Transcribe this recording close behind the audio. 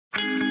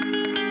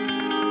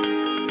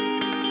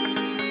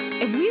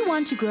If we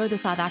want to grow the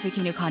South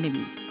African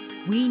economy,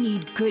 we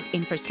need good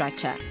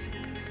infrastructure.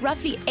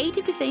 Roughly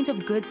 80%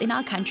 of goods in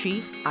our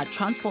country are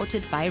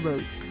transported by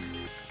roads.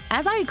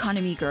 As our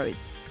economy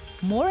grows,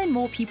 more and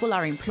more people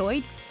are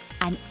employed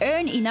and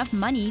earn enough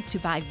money to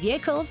buy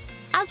vehicles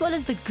as well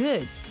as the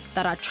goods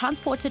that are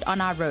transported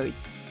on our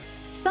roads.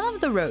 Some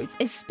of the roads,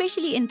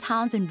 especially in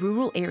towns and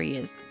rural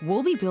areas,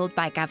 will be built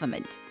by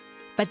government,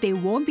 but there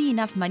won't be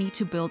enough money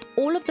to build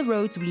all of the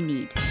roads we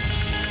need.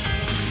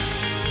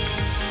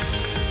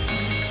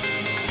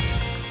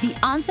 The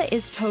answer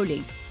is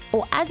tolling,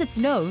 or as it's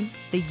known,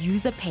 the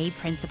user pay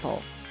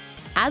principle.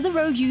 As a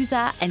road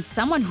user and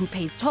someone who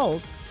pays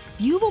tolls,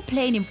 you will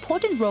play an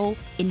important role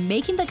in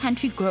making the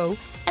country grow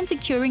and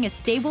securing a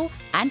stable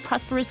and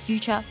prosperous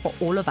future for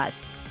all of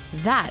us.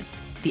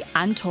 That's the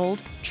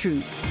untold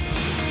truth.